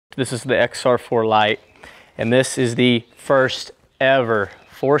This is the XR4 Lite, and this is the first ever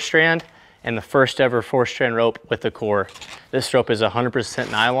 4-strand and the first ever 4-strand rope with the core. This rope is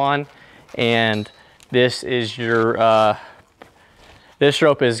 100% nylon, and this is your this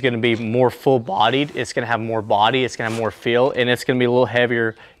rope is going to be more full-bodied. It's going to have more body, it's going to have more feel, and it's going to be a little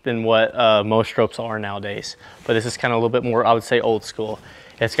heavier than what most ropes are nowadays. But this is kind of a little bit more, I would say, old school.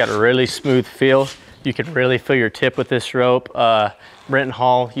 It's got a really smooth feel. You can really feel your tip with this rope. Brenton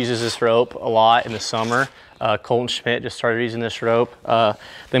Hall uses this rope a lot in the summer. Colton Schmidt just started using this rope.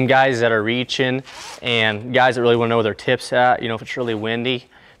 Them guys that are reaching and guys that really want to know where their tip's at, you know, if it's really windy,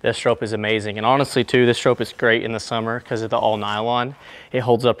 this rope is amazing. And honestly too, this rope is great in the summer because of the all nylon. It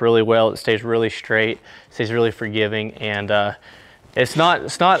holds up really well. It stays really straight, stays really forgiving, and it's not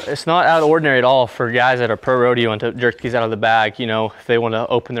out of the ordinary at all for guys that are pro rodeo and to jerk these out of the bag. You know, if they want to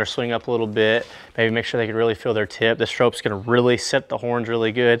open their swing up a little bit, maybe make sure they can really feel their tip. This rope's going to really set the horns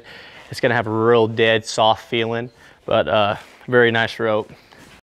really good. It's going to have a real dead, soft feeling, but very nice rope.